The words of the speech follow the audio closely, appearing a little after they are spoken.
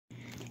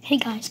Hey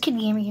guys, Kid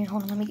Gamer here.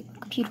 Hold on, let me get my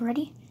computer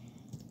ready.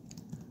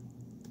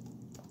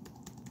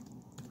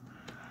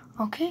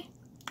 Okay.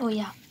 Oh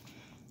yeah.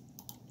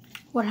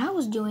 What I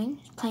was doing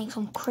is playing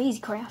some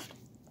Crazy Craft.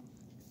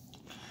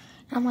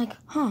 And I'm like,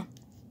 I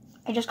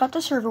just got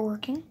the server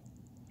working.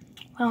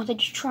 Why don't they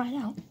just try it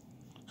out?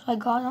 So I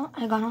got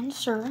on the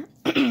server.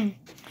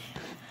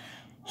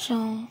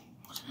 So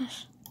what's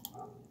this?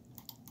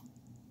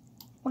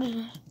 What is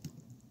this?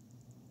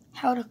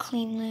 How to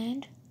clean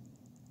land.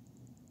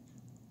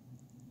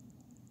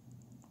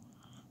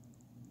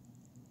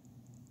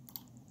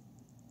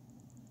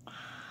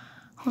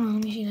 Hold on,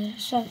 let me see what it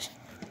says.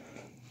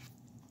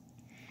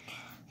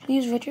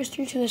 Please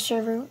register to the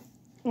server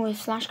with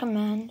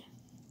 /command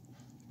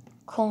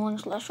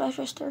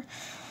 :/register.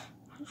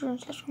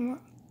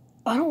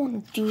 I don't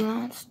want to do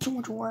that. It's too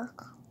much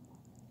work.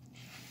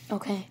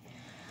 Okay.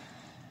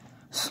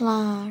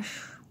 /.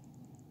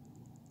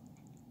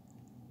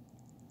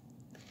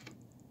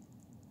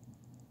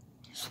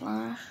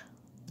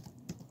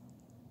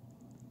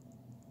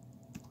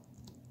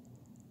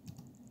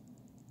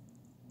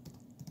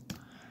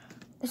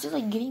 This is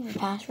like giving the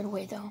password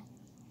away though.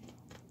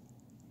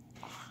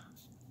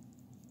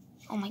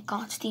 Oh my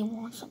god, Steam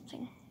wants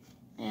something.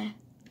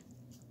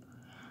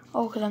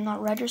 Oh, because I'm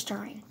not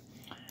registering.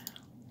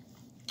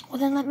 Well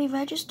then let me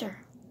register.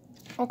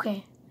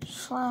 Okay.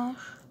 /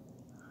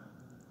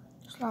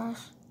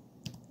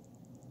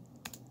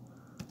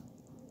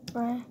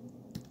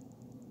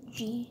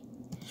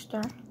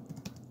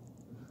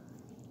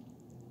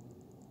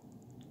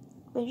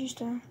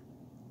 register.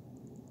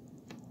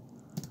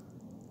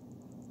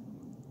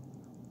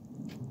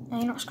 No,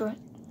 you know, screw it.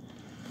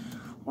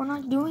 We're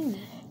not doing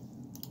this.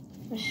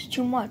 This is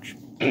too much.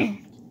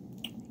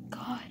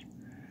 God.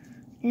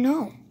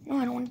 No,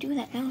 I don't want to do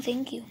that. No,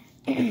 thank you.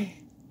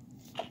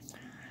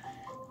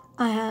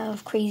 I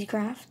have Crazy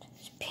Craft.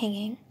 It's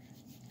pinging.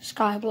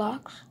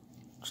 Skyblocks.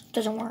 Which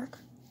doesn't work.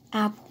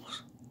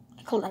 Apples.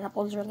 I call that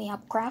apples, really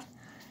Applecraft.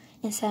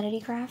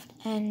 Insanity Craft.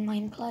 And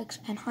Mindplex.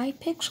 And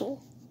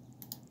Hypixel.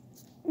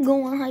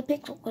 Go on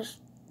Hypixel because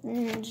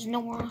there's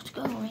nowhere else to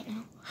go right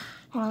now.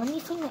 Hold on, let me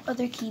find my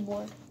other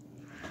keyboard.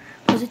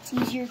 Because it's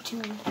easier to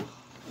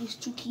use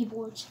two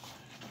keyboards.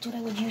 That's what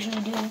I would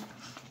usually do.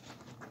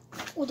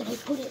 Where did I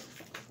put it?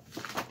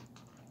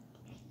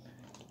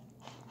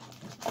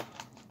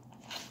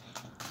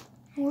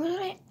 Where did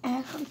I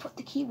actually put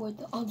the keyboard?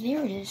 Oh,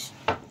 there it is.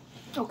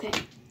 Okay.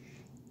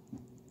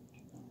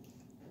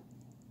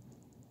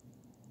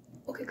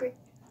 Okay, great.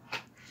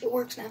 It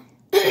works now.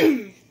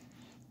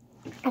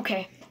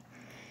 Okay.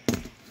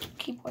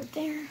 Keyboard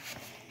there.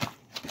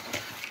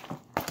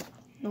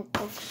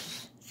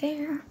 Notebooks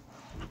there.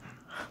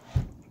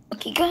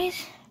 Okay,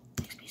 guys.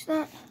 Next piece of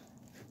that.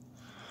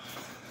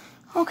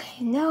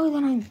 Okay, now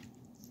that I'm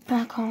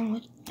back on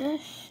with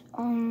this,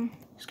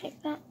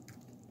 escape that.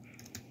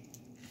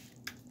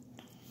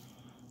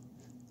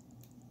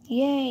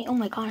 Yay! Oh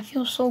my god, I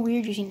feel so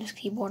weird using this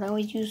keyboard. I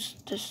always use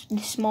this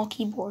small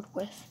keyboard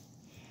with.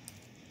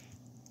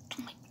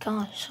 Oh my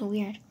god, it's so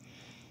weird.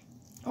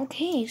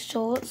 Okay,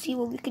 so let's see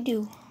what we could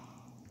do.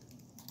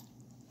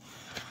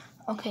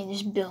 Okay,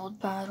 this build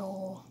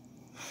battle.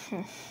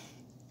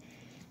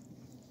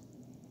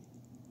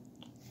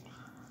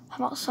 How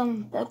about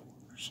some Bed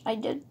Wars?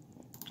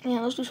 Yeah,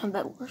 let's do some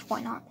Bed Wars.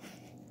 Why not?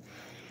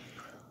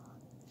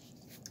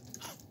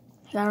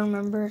 I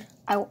remembered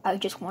I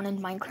just won a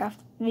Minecraft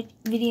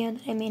video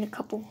that I made a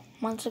couple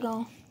months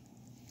ago.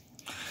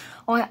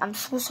 Oh yeah, I'm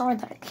so sorry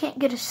that I can't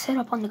get it set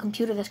up on the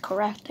computer that's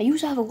correct. I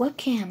used to have a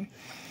webcam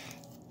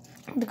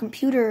on the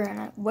computer and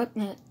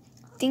a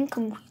thing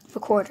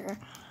recorder,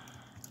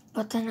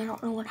 but then I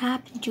don't know what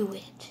happened to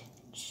it.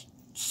 It's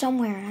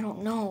somewhere, I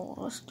don't know.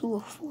 Let's do a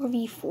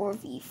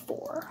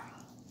 4v4v4.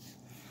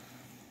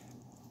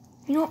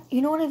 You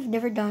know what I've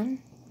never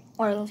done,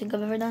 or I don't think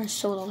I've ever done, is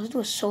solo. Let's do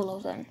a solo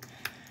then.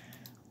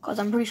 Because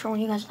I'm pretty sure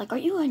when you guys are like, are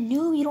you a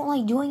noob? You don't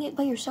like doing it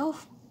by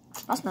yourself?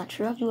 That's not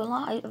true. I've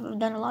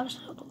done a lot of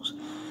solos.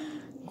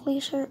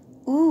 Glacier.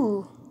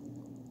 Ooh.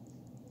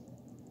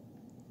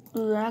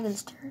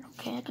 Dragon's Turn.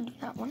 Okay, I can do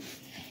that one.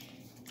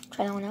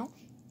 Try that one out.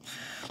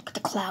 Look at the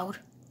cloud.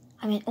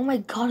 I mean, oh my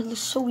god, it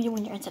looks so weird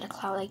when you're inside a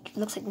cloud. Like, it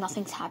looks like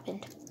nothing's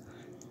happened.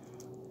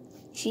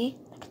 See?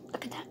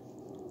 Look at that.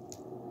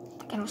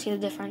 Like, I don't see the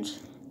difference.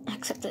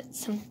 Except that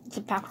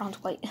the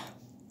background's white.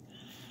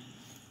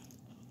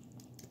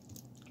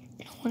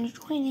 No one's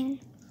joining.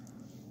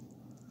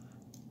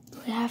 Do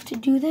I have to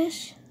do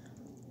this?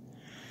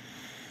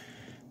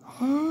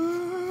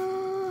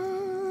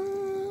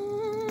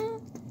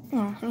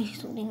 Oh, let me see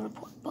something.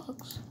 Report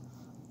bugs.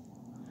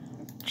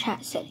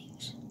 Chat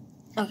settings.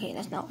 Okay,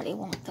 that's not what I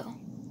want though.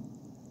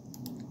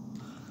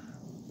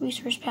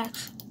 Resource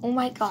packs. Oh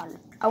my god.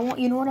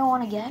 You know what I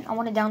want to get? I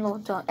want to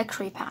download the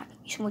X-ray pack.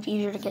 It's much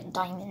easier to get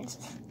diamonds.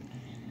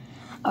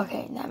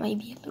 Okay, that may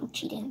be a little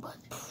cheating, but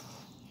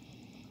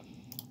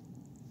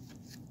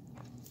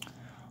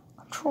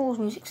controls,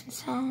 music and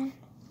sound,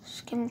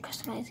 skin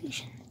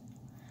customization.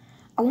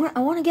 I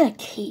want to get a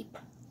cape.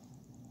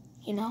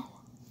 You know?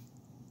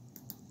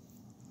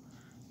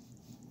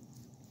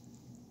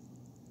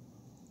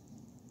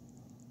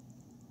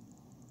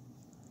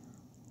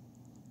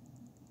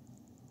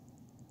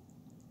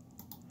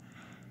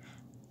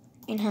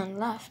 In hand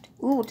left.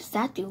 Ooh, what does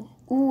that do?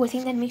 Ooh, I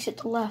think that makes it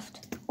to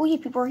left. Oh yeah,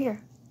 people are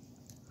here.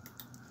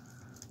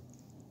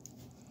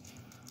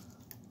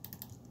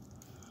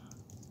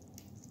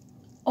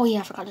 Oh yeah,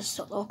 I forgot this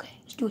solo. Okay,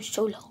 let's do a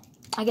solo.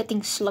 I get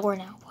things slower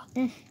now.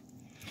 But,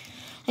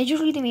 That's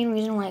usually the main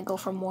reason why I go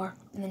for more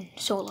than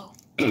solo.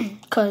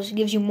 Because it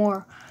gives you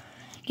more.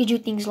 Gives you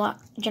things a lot.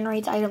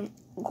 Generates item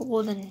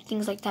gold and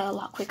things like that a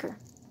lot quicker.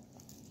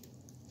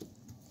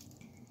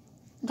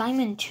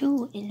 Diamond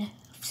 2 in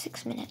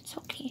 6 minutes.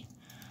 Okay.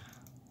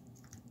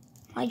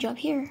 My job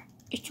here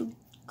is to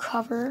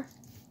cover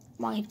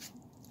my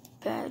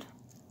bed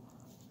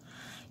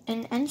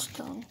in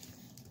endstone.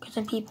 Because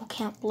then people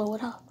can't blow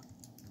it up.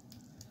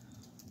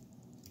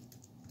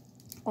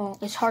 Well,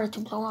 it's harder to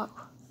blow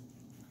up.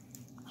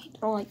 I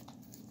throw like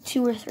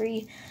 2 or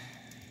 3.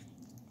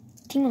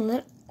 Team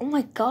lit. Oh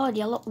my god,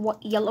 yellow.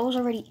 What? Yellow's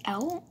already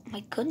out? My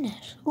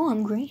goodness. Oh,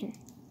 I'm green.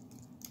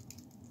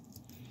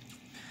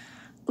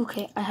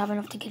 Okay, I have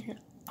enough to get an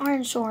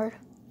iron sword.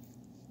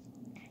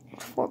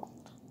 4 gold.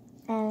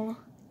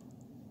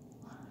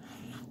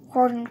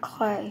 Hardened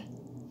clay.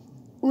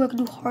 Ooh, I could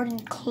do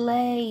hardened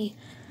clay.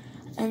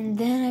 And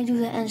then I do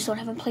the end sword.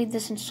 I haven't played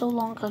this in so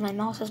long because my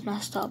mouse is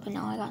messed up, and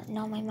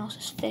now my mouse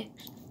is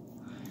fixed.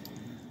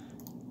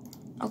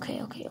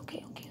 Okay.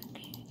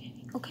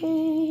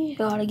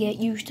 Gotta get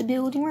used to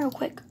building real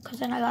quick, because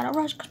then I gotta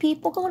rush, because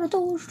people gotta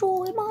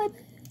destroy my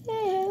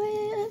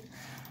bed.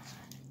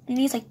 It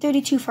needs like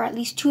 32 for at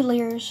least 2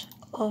 layers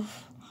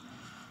of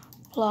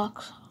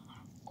blocks.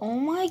 Oh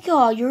my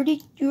god, you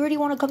already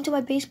want to come to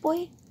my base, boy?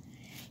 You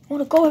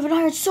want to go with an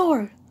iron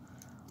sword?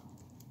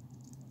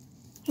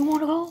 You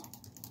want to go?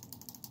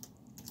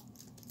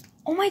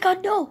 Oh my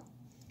god, no!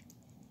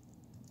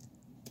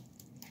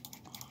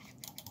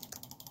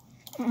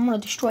 I'm gonna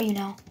destroy you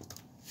now.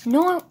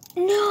 No!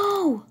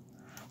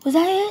 Was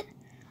that it?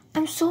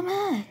 I'm so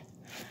mad.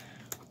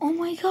 Oh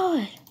my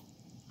god.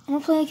 I'm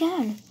gonna play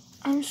again.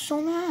 I'm so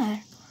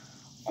mad.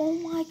 Oh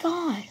my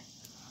god.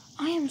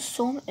 I am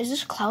so... Is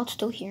this cloud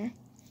still here?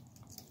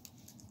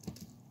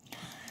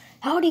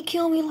 How'd he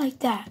kill me like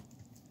that?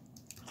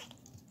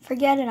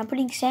 Forget it. I'm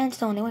putting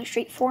sandstone. They went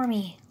straight for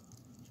me.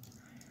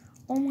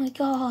 Oh my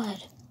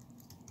god.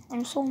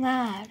 I'm so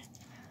mad.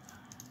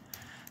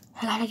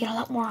 I gotta get a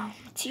lot more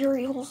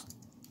materials.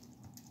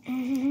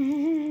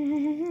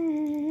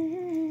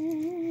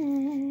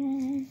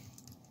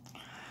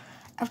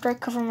 After I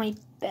cover my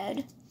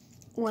bed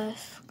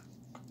with...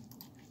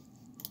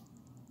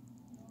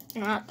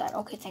 Not that.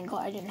 Okay, thank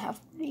god I didn't have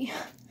 3.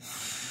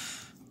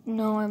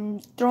 No,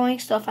 I'm throwing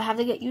stuff. I have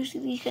to get used to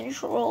these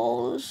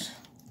controls.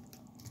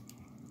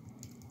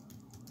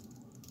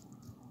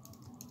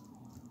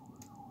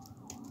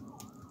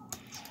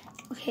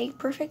 Okay,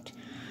 perfect.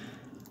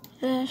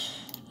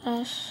 This,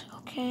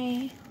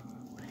 okay.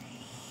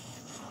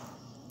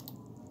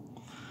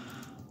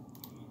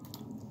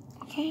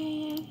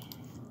 Okay.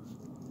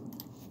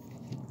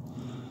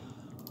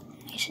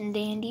 Nice and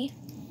dandy.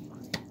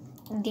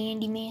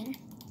 Dandy man.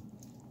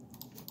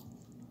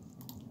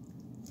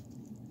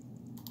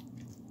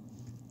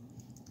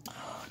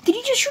 Did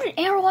you just shoot an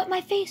arrow at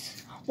my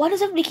face? Why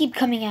does everybody keep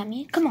coming at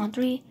me? Come on,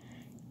 3,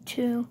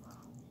 2.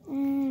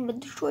 But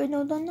destroy.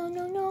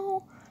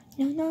 No.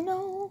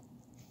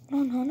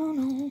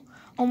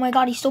 Oh my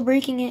god, he's still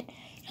breaking it.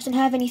 He doesn't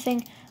have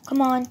anything.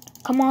 Come on,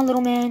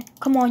 little man.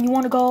 Come on, you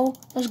want to go?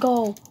 Let's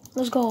go.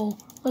 He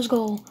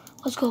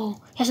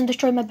hasn't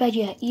destroyed my bed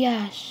yet.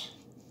 Yes.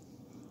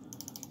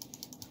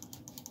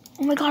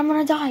 Oh my god, I'm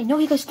gonna die. No,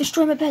 he goes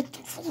destroy my bed.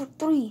 4,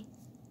 3,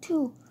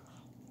 2,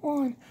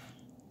 1.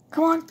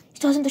 Come on. He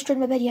still hasn't destroyed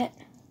my bed yet.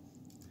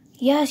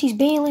 Yes, he's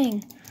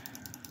bailing.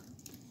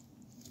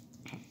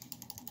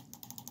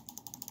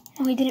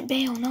 No, he didn't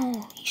bail.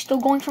 No, he's still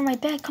going for my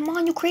bed. Come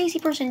on, you crazy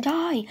person.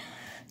 Die.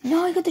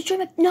 No, he got destroyed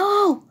my...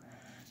 No,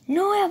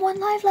 I have 1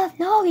 life left.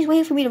 No, he's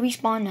waiting for me to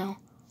respawn now.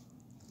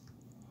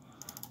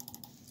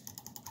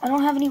 I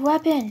don't have any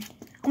weapon.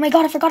 Oh my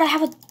god, I forgot I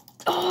have a...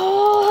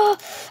 Oh,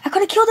 I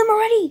could have killed him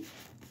already.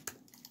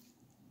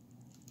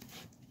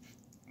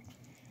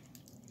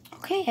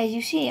 Okay, as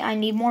you see, I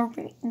need more...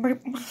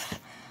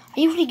 I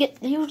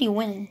usually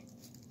win.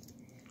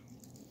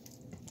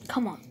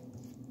 Come on.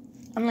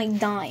 I'm like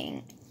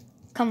dying.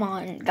 Come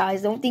on,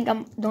 guys, don't think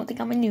I'm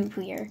a noob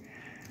here.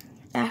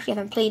 I actually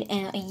haven't played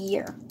in a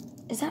year.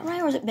 Is that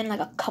right, or has it been like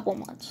a couple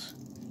months?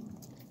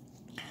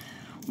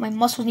 My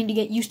muscles need to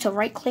get used to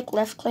right click,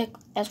 left click.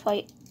 That's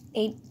why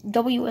a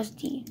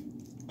WSD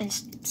and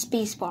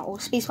spacebar. Well,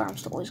 spacebar I'm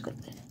still always good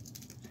with.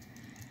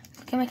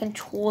 Look at my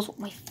controls with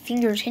my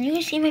fingers. Can you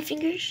guys see my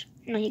fingers?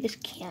 No, you guys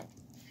can't.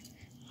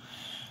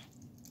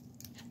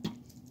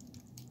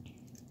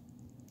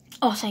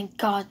 Oh, thank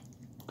God.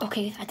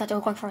 Okay, I thought they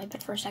were going for my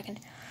bed for a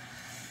second.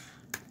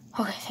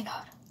 Okay, thank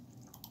God.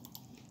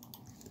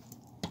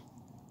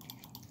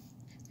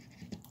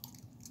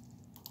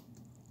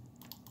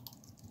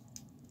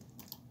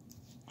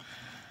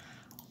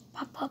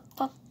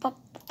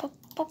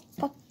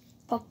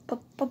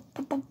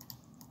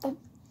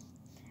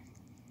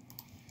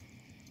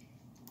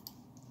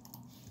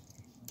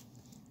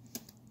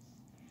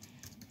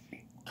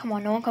 Come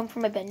on, no one come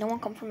from my bed. No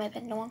one come from my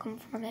bed. No one come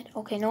from my bed.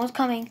 Okay, no one's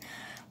coming.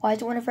 Why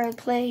is it whenever I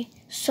play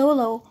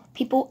solo,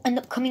 people end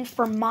up coming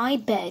from my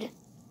bed?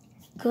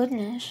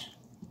 Goodness.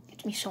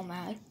 Gets me so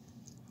mad.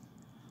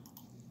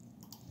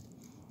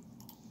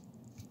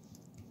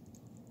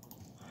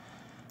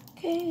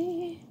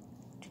 Okay.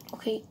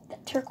 Okay,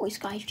 that turquoise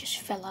guy just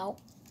fell out.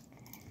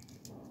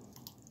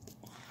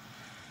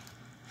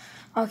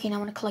 Okay, now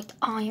I'm gonna collect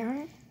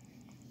iron.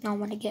 Now I'm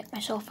gonna get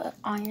myself an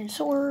iron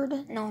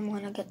sword. Now I'm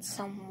gonna get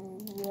some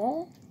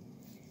wool.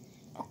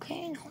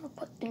 Okay, now I'm gonna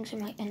put things in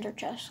my ender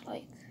chest,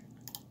 like...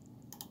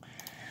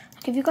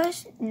 If you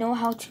guys know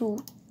how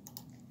to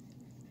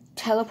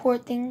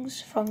teleport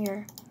things from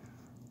your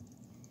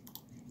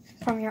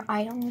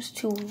items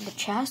to the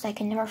chest, I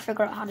can never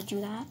figure out how to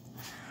do that.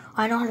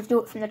 I know how to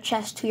do it from the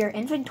chest to your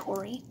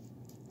inventory.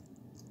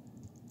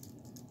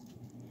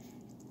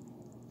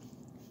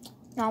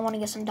 Now I want to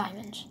get some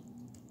diamonds.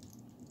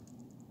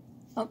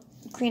 Oh,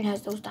 green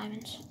has those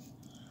diamonds.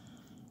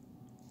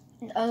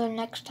 And the other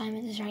next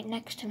diamond is right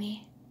next to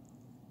me.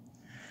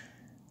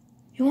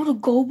 You want to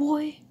go,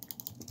 boy?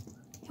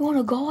 You want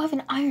to go? I have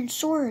an iron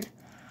sword.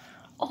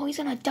 Oh, he's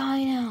gonna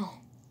die now.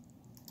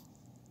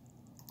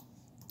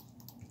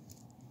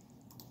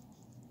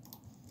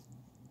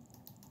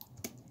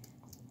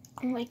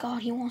 Oh my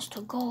god, he wants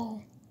to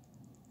go.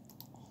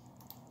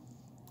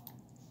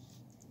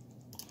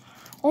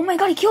 Oh my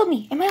god, he killed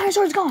me. And my iron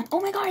sword's gone.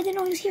 Oh my god, I didn't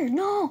know he was here.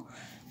 No.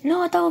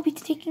 No, I thought it would be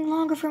taking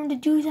longer for him to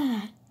do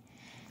that.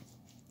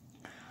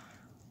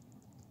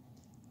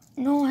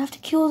 No, I have to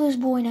kill this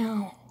boy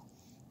now.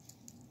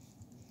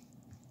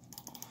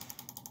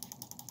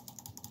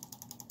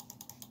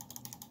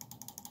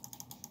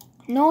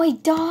 No, I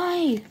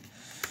died.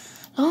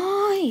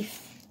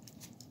 Life.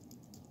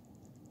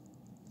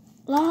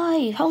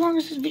 Live. How long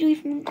has this video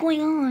even been going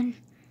on?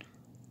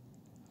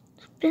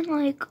 It's been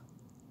like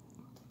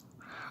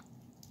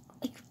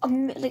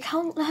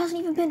how, it hasn't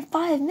even been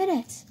 5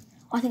 minutes.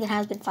 Oh, I think it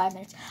has been 5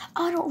 minutes.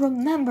 I don't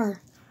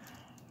remember.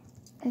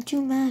 I'm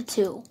too mad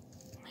to.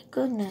 My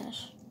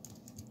goodness.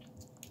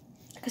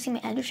 I can see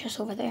my ender chest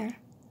over there.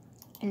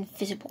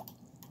 Invisible.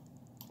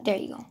 There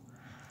you go.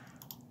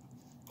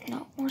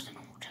 No, where's the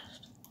normal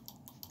chest?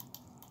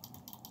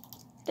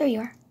 There you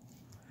are.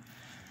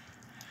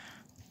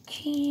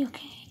 Okay,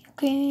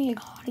 I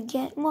gotta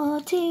get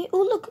my team.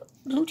 Oh, look,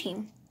 blue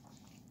team.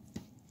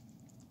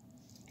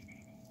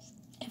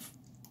 If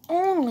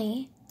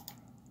only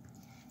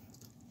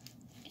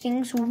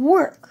things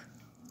work.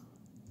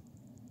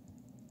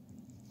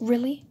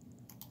 Really?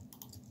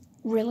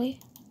 Really?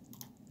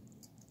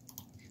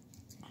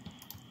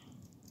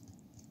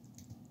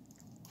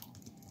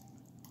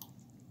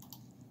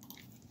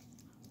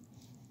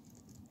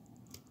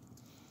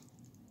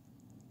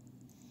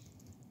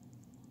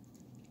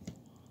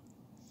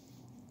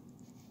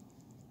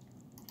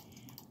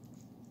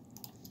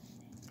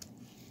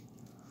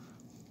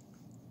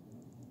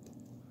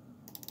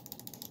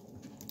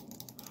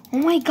 Oh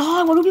my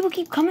god, why do people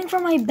keep coming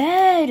from my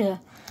bed?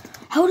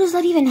 How does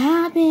that even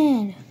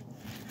happen?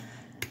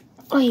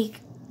 Like,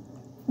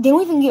 they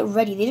don't even get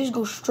ready. They just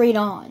go straight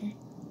on.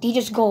 They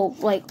just go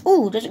like,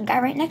 ooh, there's a guy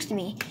right next to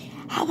me.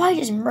 How about I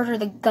just murder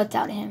the guts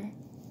out of him?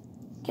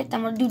 Get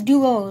them to do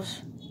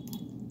duos.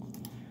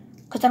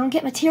 Because I don't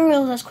get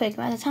materials as quick.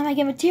 By the time I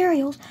get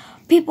materials,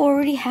 people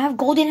already have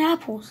golden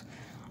apples.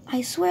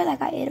 I swear that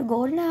guy ate a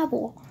golden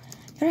apple.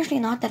 They're actually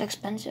not that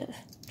expensive.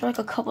 They're like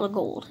a couple of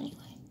gold anyway.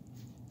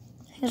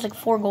 I think it's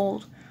like 4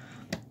 gold.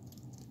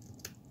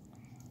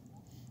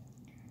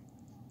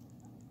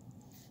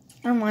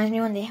 It reminds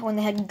me when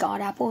they had god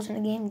apples in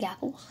the game,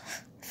 Gapples.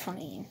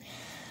 Funny game.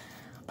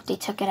 But they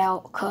took it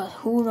out because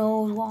who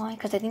knows why?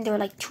 Because I think they were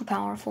like too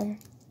powerful.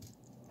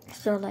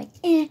 So like,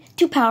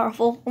 too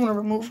powerful. I'm gonna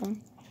remove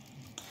them.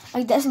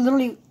 Like that's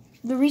literally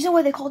the reason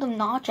why they called them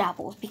Notch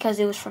apples, because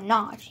it was from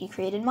Notch. He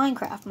created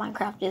Minecraft.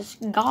 Minecraft is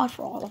God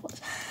for all of us.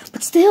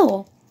 But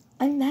still,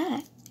 I'm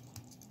mad.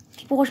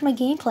 People watch my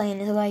gameplay and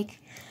they're like,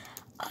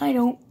 I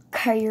don't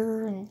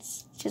care, and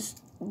it's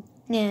just,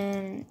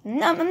 I'm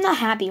not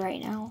happy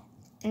right now.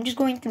 I'm just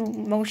going through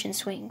motion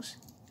swings.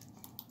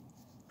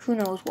 Who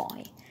knows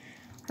why?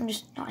 I'm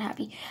just not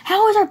happy.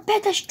 How is our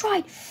bed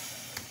destroyed?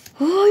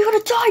 Oh, you're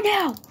gonna die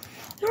now.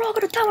 You're all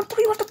gonna die. I'm gonna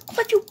throw you off the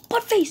cliff, you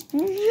butt face.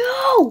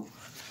 No!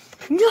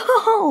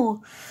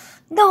 No!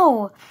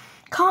 No!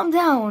 Calm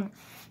down.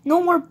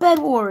 No more bed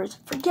wars.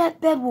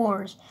 Forget bed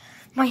wars.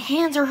 My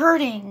hands are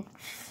hurting.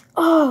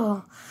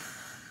 Oh,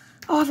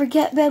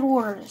 forget bed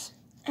wars.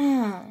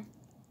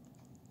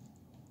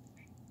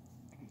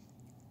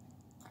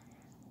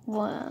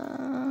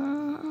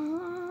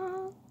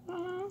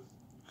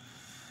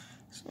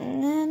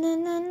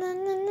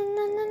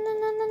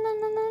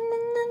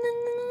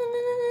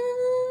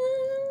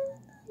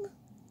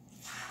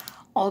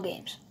 All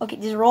games. Okay,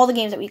 these are all the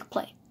games that we could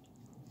play.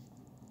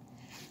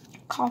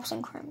 Cops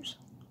and crimes.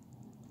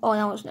 Oh,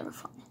 that was never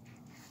fun.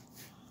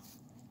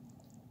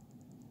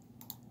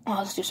 Oh,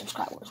 let's do some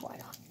Skywars. Why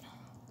not?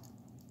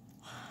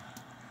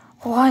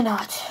 Why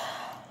not?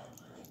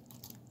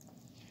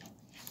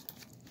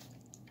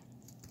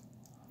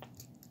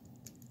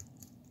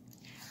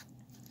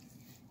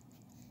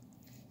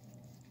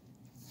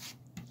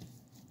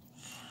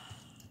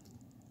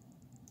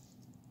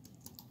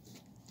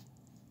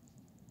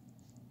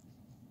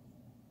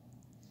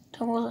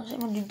 So I'm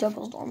gonna do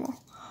doubles normal.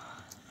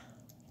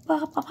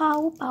 Pow, pow,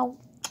 pow, pow.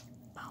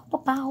 Pow,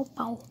 pow,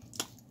 pow,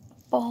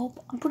 pow.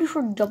 I'm pretty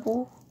sure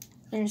double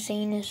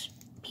insane is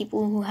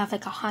people who have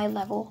like a high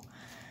level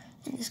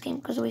in this game,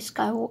 because the way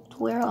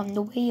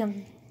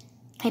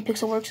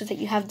Hypixel works is that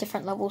you have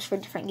different levels for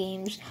different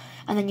games,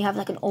 and then you have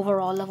like an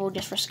overall level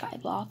just for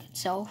Skyblock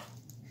itself.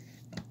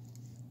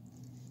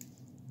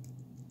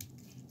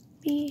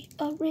 Be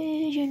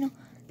original,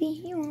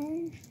 be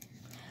yours.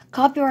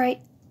 Copyright.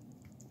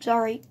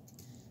 Sorry.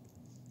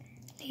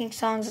 Taking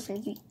songs is gonna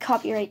be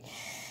copyright.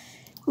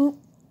 Oop.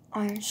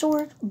 Iron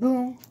sword.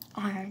 Boom.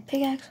 Iron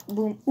pickaxe.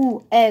 Boom.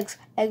 Ooh, eggs.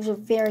 Eggs are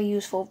very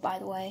useful, by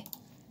the way.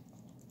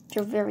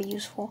 They're very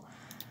useful.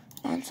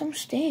 And some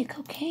steak.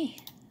 Okay.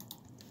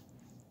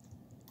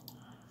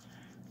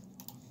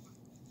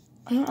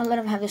 I'll let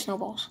him have the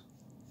snowballs.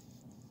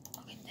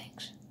 Okay,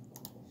 thanks.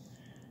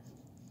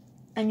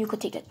 And you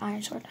could take that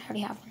iron sword. I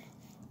already have one.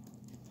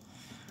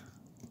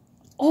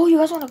 Oh, you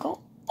guys want to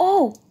go?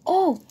 Oh,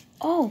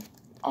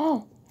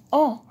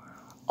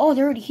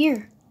 they're already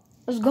here.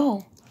 Let's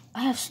go.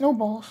 I have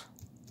snowballs.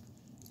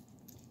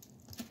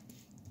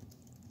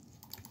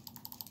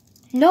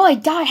 No, I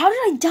died. How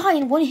did I die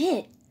in one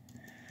hit?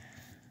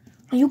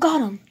 Oh, you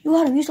got him. You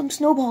got him. Use some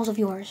snowballs of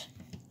yours.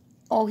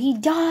 Oh, he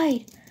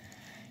died.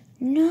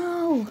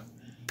 No,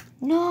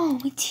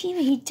 my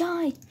teammate, he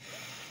died.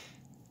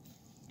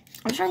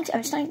 I'm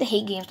starting to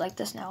hate games like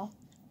this now.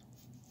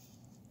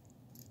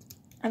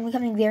 I'm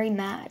becoming very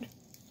mad.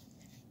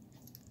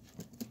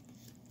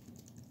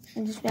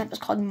 And this map is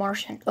called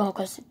Martian. Oh,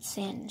 because it's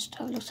sand and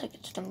stuff. It looks like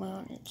it's the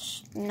moon.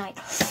 It's night.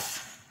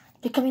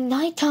 Becoming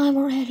nighttime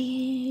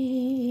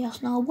already.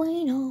 That's not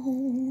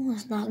bueno.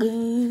 That's not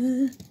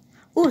good.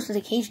 Oh, this is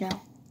a cage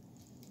now.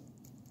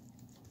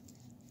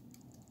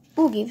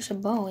 Oh, gave us a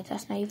bow.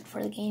 That's not even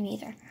for the game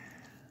either.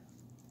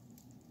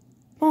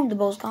 Boom, the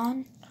bow's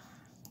gone.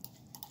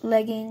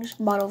 Leggings,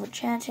 bottle of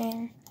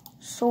enchanting,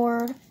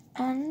 sword,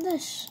 and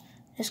this.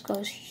 This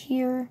goes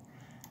here.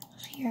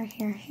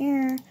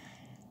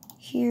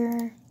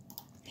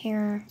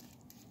 Here.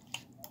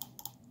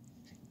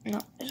 No,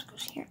 this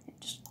goes here.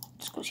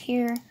 This goes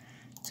here.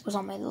 This goes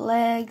on my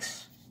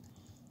legs.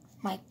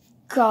 My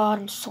God,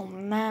 I'm so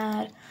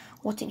mad.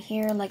 What's in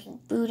here? Legging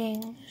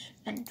bootings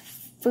and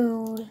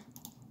food.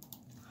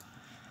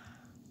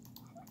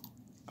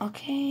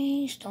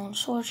 Okay, stone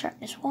sword,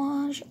 sharpness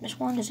 1. Sharpness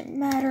 1 doesn't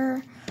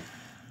matter.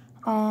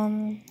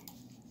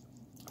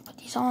 Put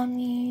these on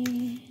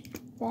me.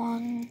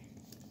 1.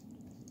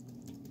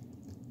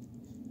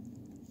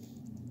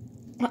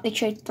 They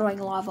tried throwing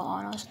lava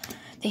on us.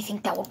 They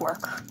think that would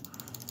work.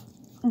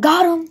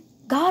 Got him!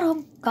 Got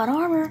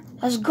armor!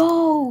 Let's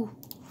go!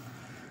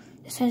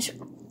 This one's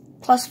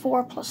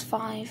 +4,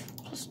 +5,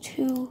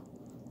 +2.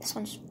 This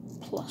one's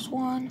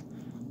 +1.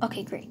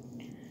 Okay, great.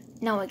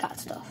 Now I got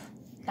stuff.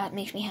 That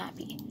makes me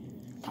happy.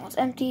 That one's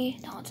empty.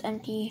 That one's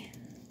empty.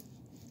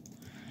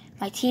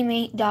 My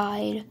teammate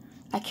died.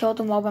 I killed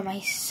him all by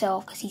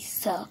myself because he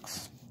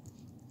sucks.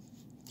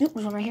 Oop,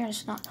 there's one right here.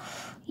 It's not.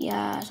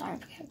 Yeah, it's iron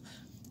pickaxe.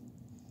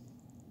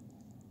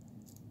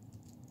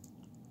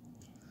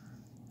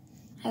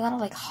 I gotta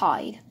like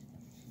hide.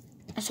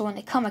 And so when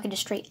they come, I can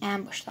just straight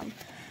ambush them.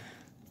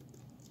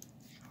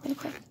 Really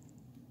quick.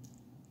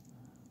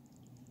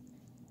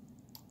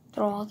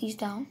 Throw all these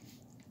down.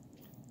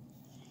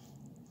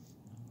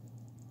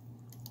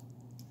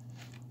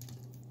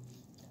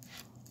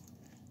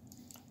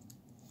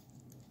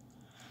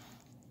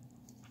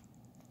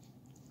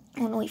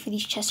 I'm gonna wait for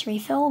these chests to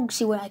refill,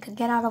 see what I could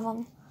get out of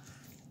them,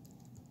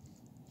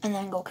 and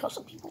then go kill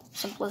some people.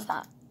 Simple as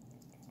that.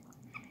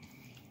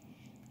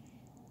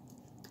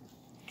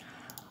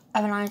 I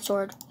have an iron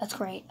sword. That's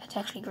great. That's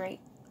actually great.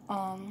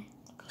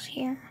 Goes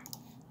here.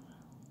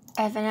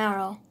 I have an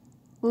arrow.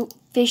 Ooh,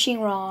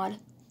 fishing rod.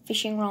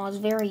 Fishing rod is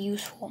very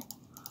useful.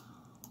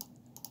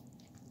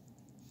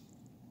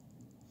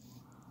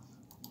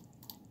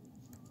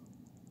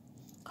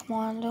 Come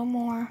on, a little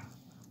more.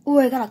 Ooh,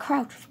 I got a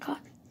crouch. I forgot.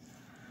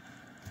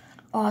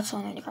 Oh, it's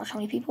only the crouch. How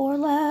many people are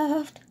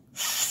left?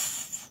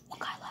 One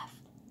guy left.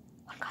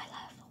 Oh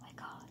my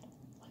God.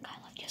 One guy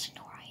left. Just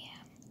know where I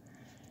am.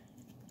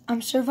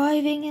 I'm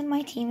surviving and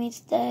my teammate's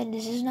dead.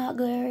 This is not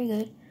very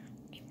good.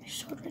 Get my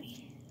sword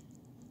ready.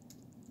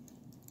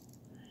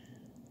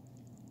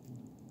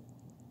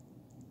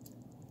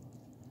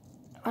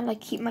 I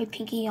like keep my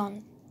pinky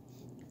on.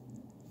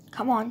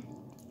 Come on.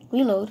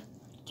 Reload.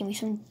 Give me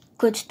some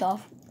good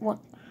stuff. What?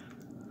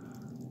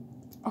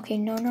 Okay,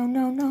 no.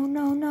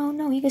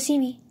 You can see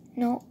me.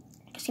 No.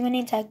 You can see my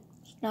name tag.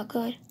 It's not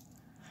good.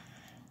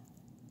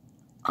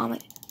 Oh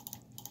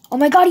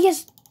my God, he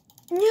is.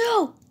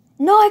 No,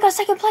 I got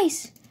second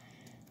place.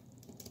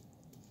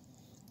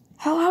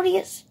 How do you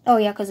get? Oh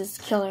yeah, because it's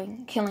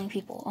killing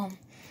people.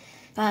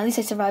 At least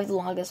I survived the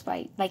longest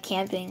by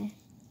camping.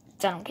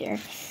 I don't care.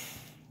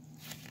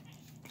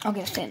 I'm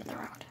gonna stay another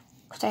round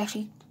because I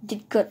actually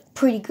did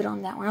pretty good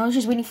on that one. I was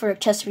just waiting for a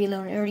chest to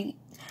reload. And already,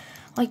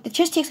 the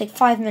chest takes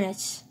 5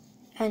 minutes,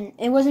 and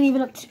it wasn't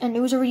even up. And it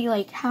was already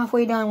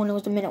halfway done when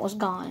the minute was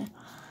gone.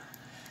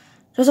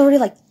 There's already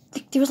like,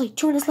 there was like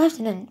 2 minutes left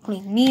and then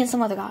only me and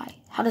some other guy.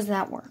 How does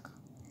that work?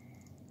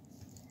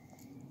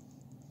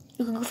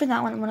 You can go for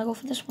that one. I'm gonna go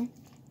for this one.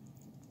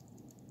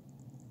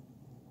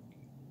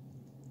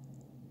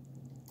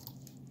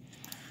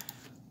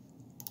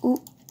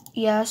 Ooh,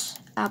 yes.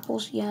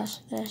 Apples, yes.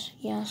 This,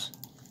 yes.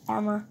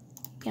 Armor,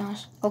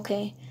 yes.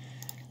 Okay.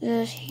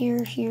 This,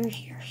 here, here,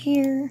 here,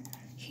 here,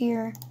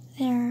 here,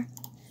 there,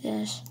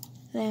 this,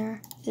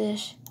 there,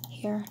 this,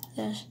 here,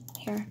 this,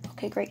 here.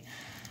 Okay, great.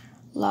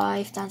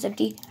 Life, that's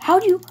empty.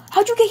 How'd you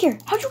get here?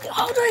 How did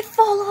I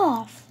fall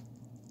off?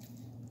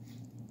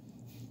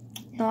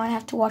 No, I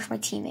have to watch my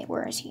teammate.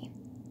 Where is he?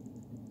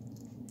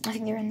 I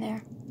think they're in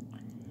there.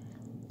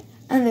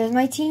 And there's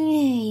my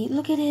teammate.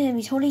 Look at him.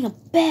 He's holding a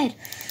bed.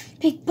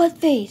 Big butt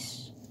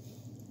face.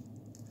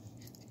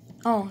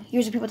 Oh,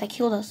 here's the people that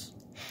killed us.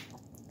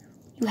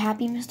 You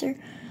happy, mister?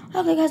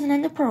 Oh, that guy's an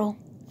ender pearl.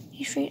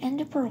 He straight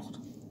ender pearled.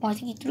 Oh, I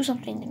think he threw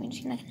something. That means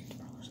he's like an ender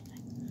pearl or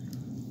something.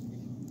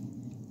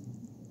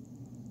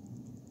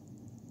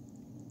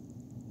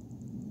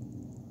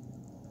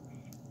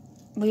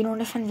 But you know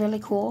what I find really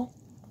cool?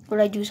 What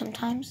I do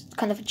sometimes? It's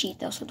kind of a cheat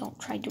though, so don't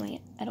try doing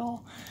it at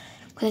all.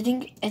 Because I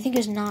think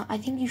it's not. I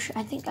think you should.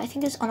 I think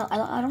it's.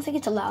 I don't think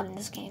it's allowed in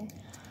this game.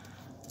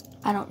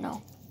 I don't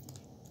know.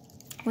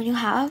 When you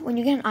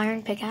get an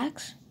iron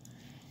pickaxe,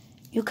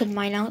 you could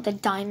mine out the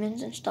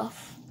diamonds and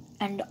stuff,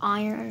 and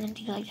iron and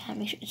things like that.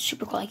 It's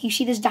super cool. Like you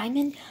see this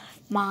diamond,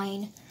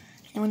 mine,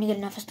 and then when you get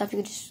enough of stuff, you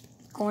could just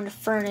go in the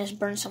furnace,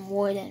 burn some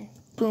wood, and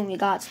boom, you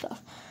got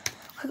stuff.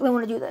 Quickly, I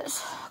want to do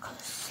this.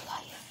 Cause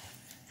life.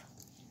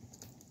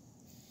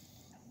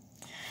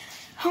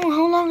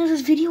 How long is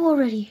this video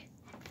already?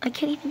 I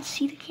can't even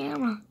see the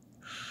camera.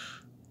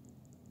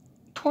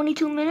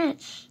 22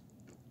 minutes.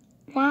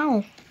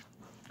 Wow.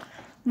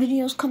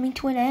 Video's coming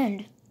to an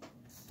end.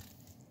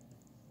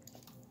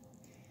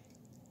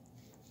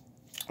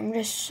 I'm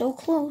just so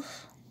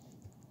close.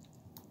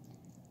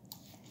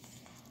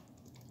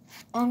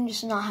 I'm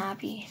just not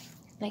happy.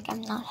 Like,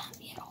 I'm not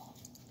happy at all.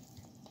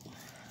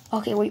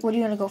 Okay, what are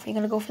you gonna go for? You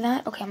gonna go for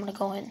that? Okay, I'm gonna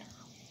go in.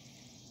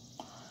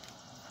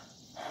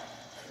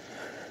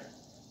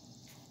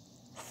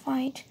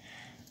 Fight.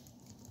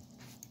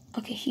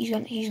 Okay,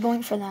 he's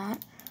going for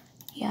that.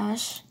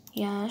 Yes,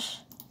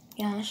 yes,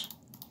 yes,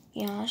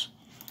 yes,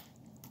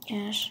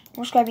 yes.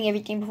 I'm just grabbing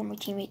everything before my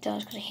teammate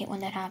does because I hate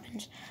when that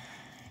happens.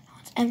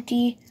 It's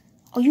empty.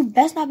 Oh, you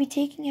best not be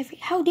taking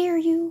how dare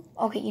you?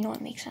 Okay, you know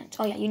what makes sense.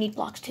 Oh yeah, you need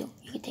blocks too.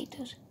 You can take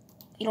those.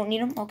 You don't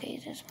need them?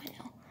 Okay, that's fine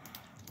now.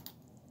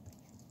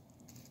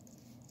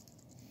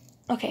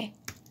 Okay,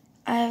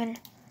 I have an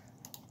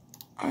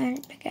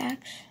iron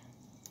pickaxe.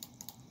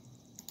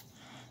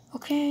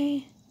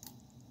 Okay.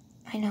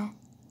 I know.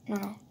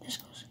 No, this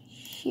goes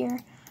here.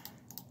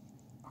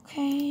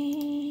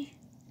 Okay.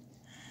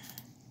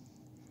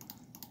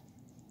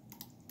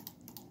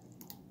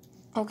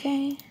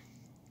 Okay.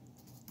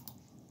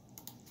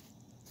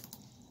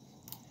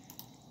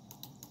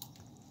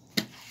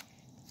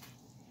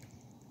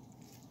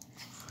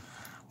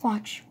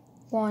 Watch.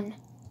 1,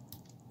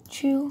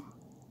 2,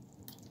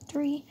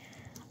 3.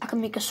 I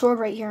can make a sword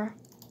right here.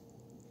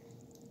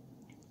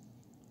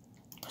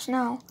 Because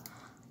now,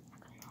 I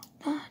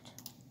can that.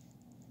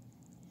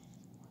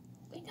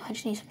 Wait, no, I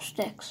just need some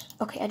sticks.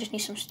 Okay, I just need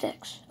some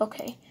sticks.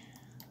 Okay.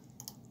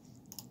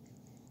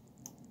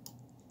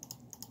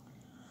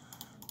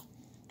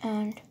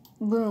 And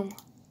boom.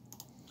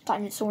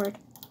 Diamond sword.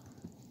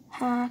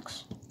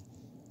 Hacks.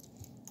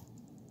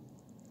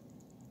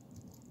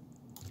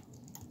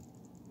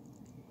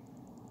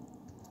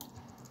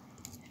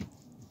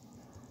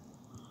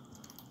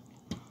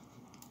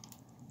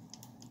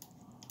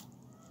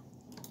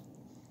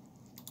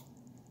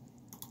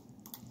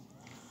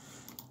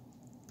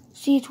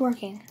 See, it's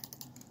working.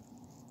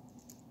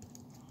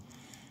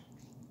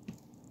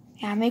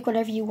 Yeah, make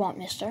whatever you want,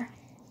 mister.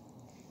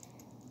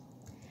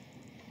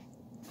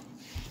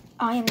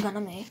 I am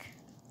gonna make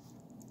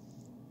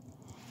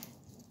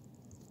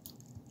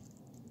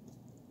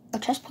a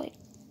chest plate.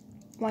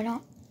 Why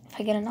not? If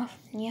I get enough,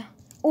 yeah.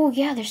 Oh,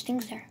 yeah, there's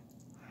things there.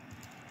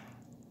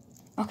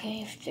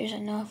 Okay, if there's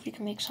enough, we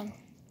can make some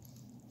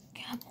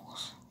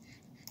apples,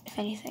 if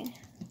anything.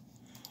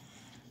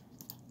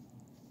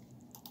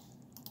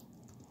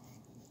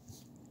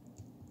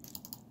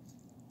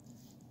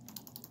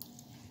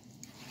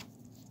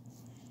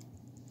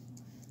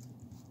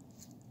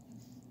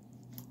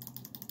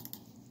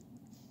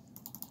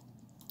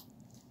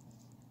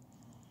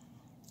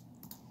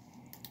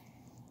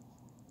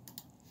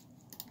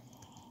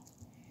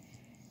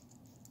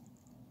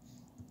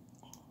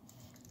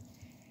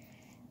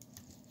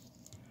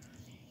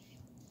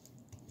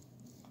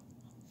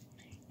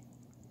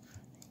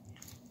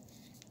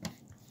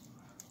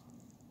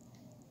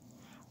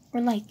 We're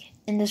like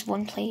in this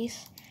one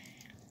place.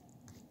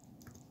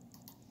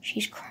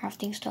 She's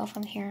crafting stuff.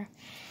 I'm here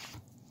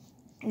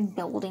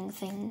building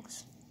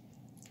things.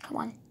 Come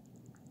on.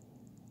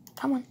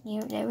 Come on.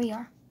 Here, there we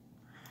are.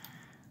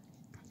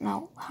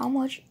 Now, how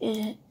much is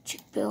it to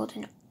build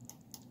an...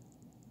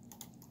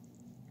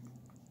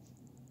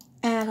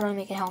 And I can only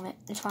make a helmet.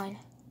 It's fine.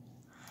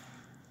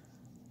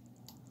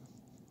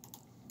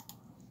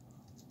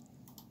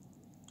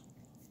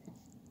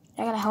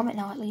 I got a helmet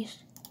now, at least.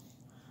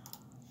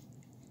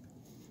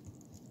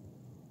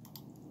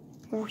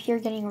 We're here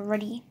getting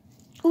ready.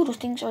 Ooh, those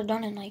things are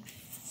done in like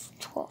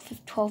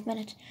 12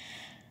 minutes.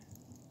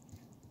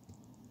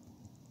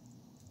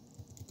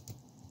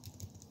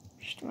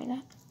 Just doing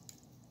that.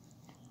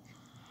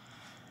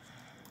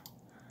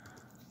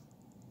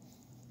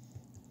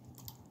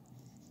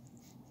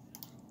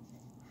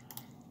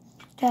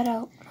 Pick that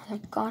out.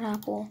 Another god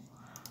apple.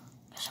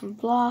 Some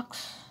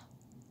blocks.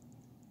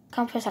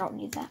 Compass, I don't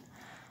need that.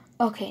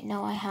 Okay,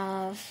 now I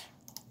have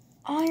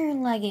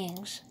iron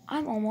leggings.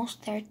 I'm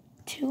almost there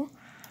too.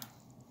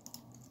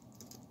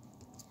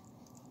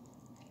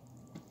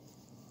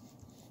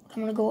 I'm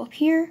gonna go up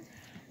here,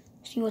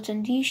 see what's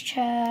in these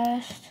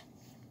chests.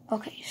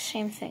 Okay,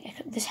 same thing.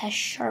 This has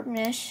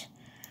sharpness.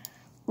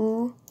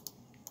 Ooh,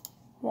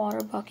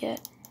 water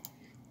bucket.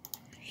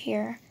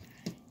 Here.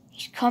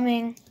 He's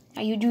coming.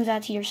 Now you do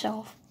that to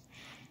yourself.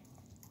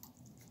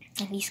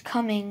 And he's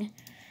coming.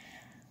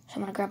 So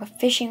I'm gonna grab a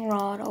fishing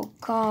rod. Oh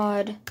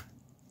God.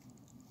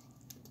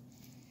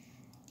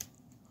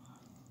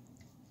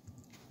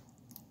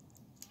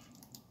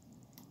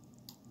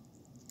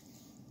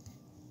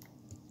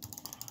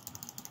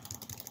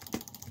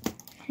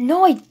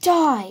 No, I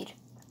died.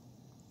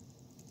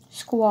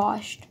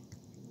 Squashed.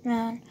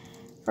 Man.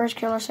 First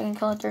killer, second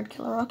killer, third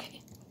killer.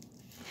 Okay.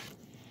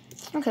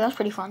 Okay, that's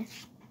pretty fun.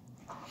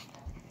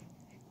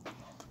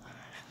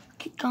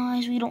 Okay,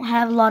 guys, we don't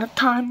have a lot of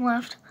time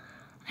left.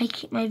 I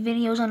keep my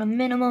videos on a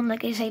minimum,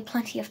 like I say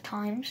plenty of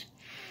times.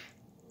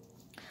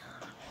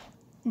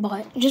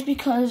 But just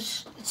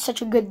because it's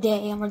such a good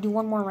day, I'm gonna do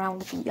one more round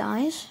with you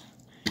guys.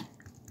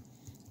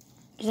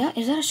 Is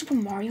that a Super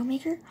Mario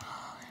Maker?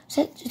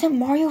 Is that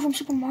Mario from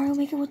Super Mario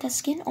Maker with that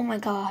skin? Oh my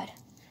God.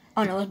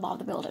 Oh no, it's Bob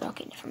the Builder.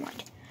 Okay, never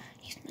mind.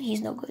 He's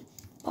no good.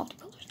 Bob the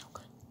Builder's no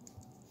good.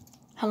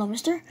 Hello,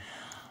 mister.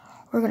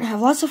 We're gonna have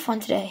lots of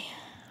fun today.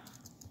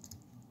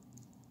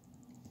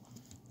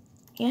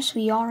 Yes,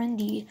 we are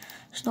indeed.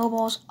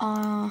 Snowballs.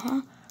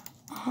 No,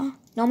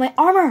 my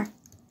armor.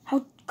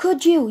 How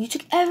could you? You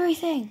took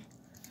everything.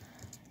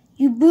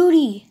 You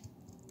booty.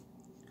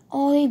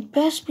 Oh, they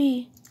best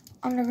be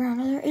underground.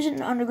 No, there isn't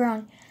an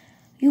underground.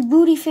 You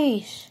booty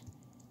face.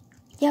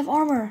 You have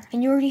armor,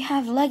 and you already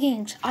have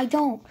leggings. I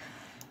don't.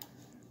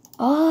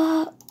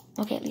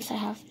 Okay, at least I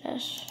have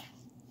this.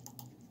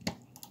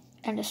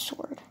 And a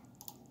sword.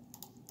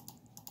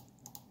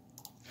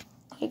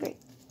 Okay, great.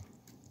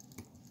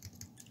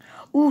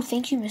 Ooh,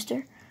 thank you,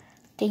 mister.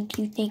 Thank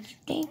you, thank you,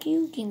 thank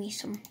you. Give me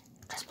some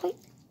chest plate.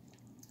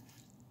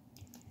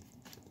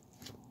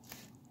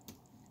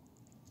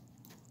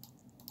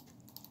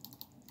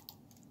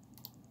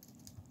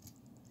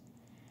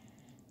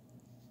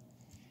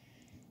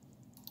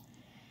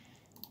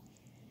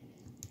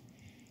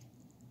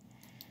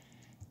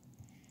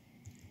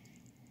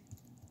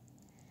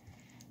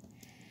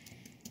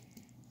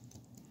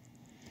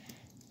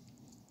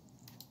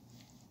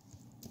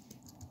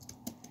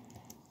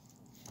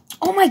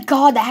 Oh my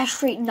God, that has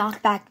straight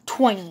knockback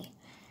 20.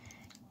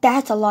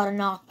 That's a lot of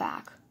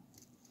knockback.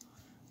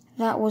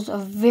 That was a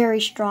very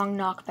strong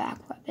knockback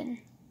weapon.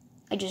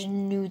 I just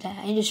knew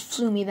that. It just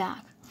flew me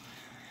back.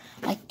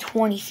 Like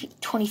 20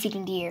 feet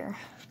in the air.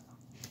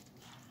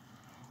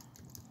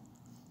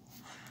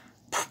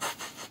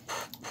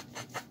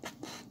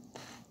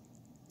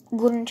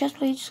 Golden chest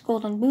plates,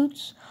 golden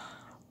boots.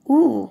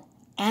 Ooh,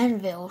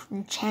 anvil,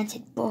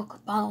 enchanted book,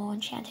 bottle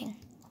enchanting.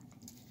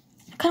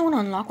 I kind of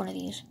want to unlock one of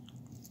these.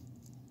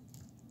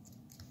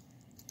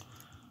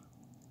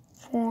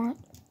 4.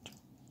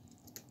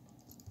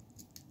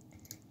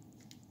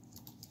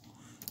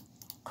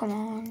 Come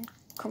on,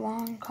 come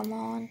on, come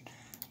on.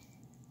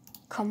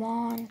 Come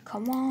on,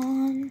 come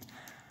on.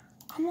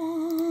 Come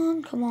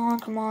on, come on,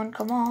 come on,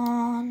 come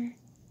on.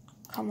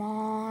 Come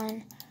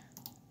on.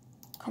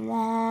 Come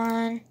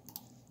on.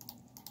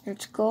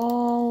 Let's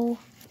go.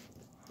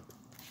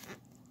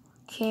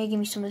 Okay, give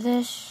me some of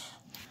this.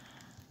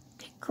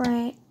 Okay,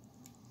 great.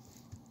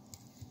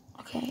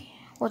 Okay.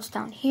 What's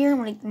down here? I'm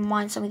gonna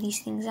mine some of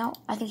these things out.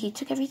 I think he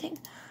took everything.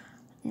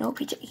 Nope,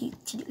 he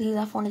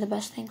left one of the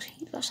best things.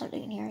 He left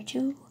something in here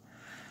too.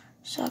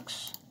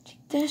 Sucks.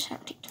 Take this. I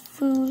don't take the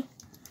food.